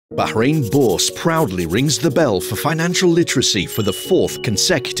Bahrain Bourse proudly rings the bell for financial literacy for the fourth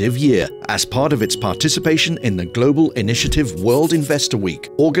consecutive year as part of its participation in the global initiative World Investor Week,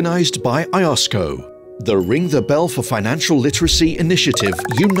 organized by IOSCO. The Ring the Bell for Financial Literacy initiative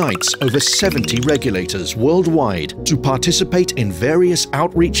unites over 70 regulators worldwide to participate in various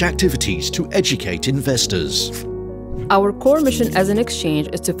outreach activities to educate investors. Our core mission as an exchange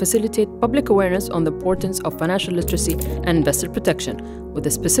is to facilitate public awareness on the importance of financial literacy and investor protection, with a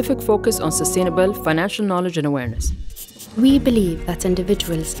specific focus on sustainable financial knowledge and awareness. We believe that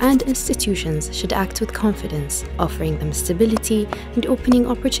individuals and institutions should act with confidence, offering them stability and opening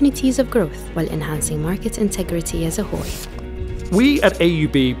opportunities of growth while enhancing market integrity as a whole. We at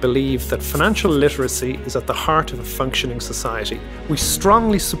AUB believe that financial literacy is at the heart of a functioning society. We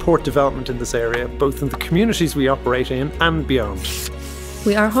strongly support development in this area, both in the communities we operate in and beyond.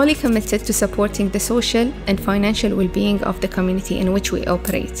 We are wholly committed to supporting the social and financial well-being of the community in which we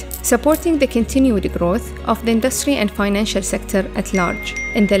operate, supporting the continued growth of the industry and financial sector at large,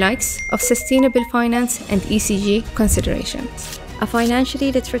 in the likes of sustainable finance and ESG considerations. A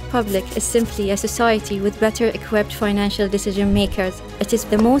financially literate public is simply a society with better equipped financial decision makers. It is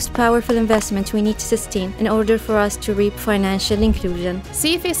the most powerful investment we need to sustain in order for us to reap financial inclusion.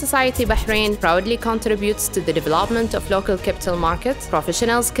 CFA Society Bahrain proudly contributes to the development of local capital markets,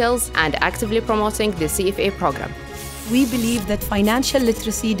 professional skills, and actively promoting the CFA program. We believe that financial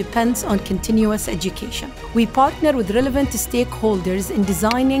literacy depends on continuous education. We partner with relevant stakeholders in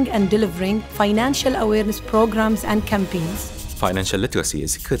designing and delivering financial awareness programs and campaigns. Financial literacy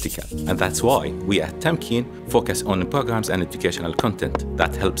is critical, and that's why we at Tamkeen focus on programs and educational content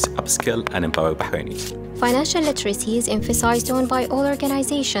that helps upskill and empower Bahrainis. Financial literacy is emphasized on by all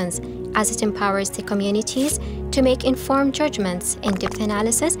organizations as it empowers the communities to make informed judgments, in-depth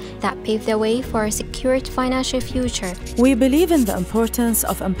analysis that pave the way for a secured financial future. We believe in the importance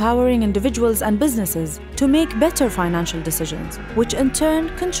of empowering individuals and businesses to make better financial decisions, which in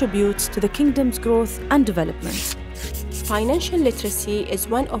turn contributes to the kingdom's growth and development. Financial literacy is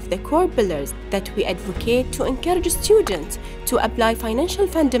one of the core pillars that we advocate to encourage students to apply financial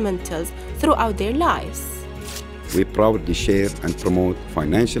fundamentals throughout their lives. We proudly share and promote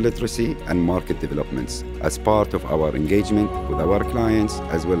financial literacy and market developments as part of our engagement with our clients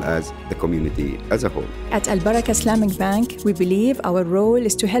as well as the community as a whole. At Al Baraka Islamic Bank, we believe our role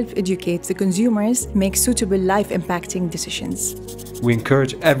is to help educate the consumers make suitable life-impacting decisions. We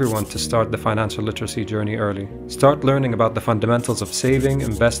encourage everyone to start the financial literacy journey early. Start learning about the fundamentals of saving,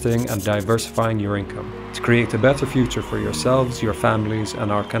 investing, and diversifying your income to create a better future for yourselves, your families,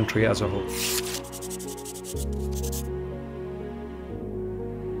 and our country as a whole.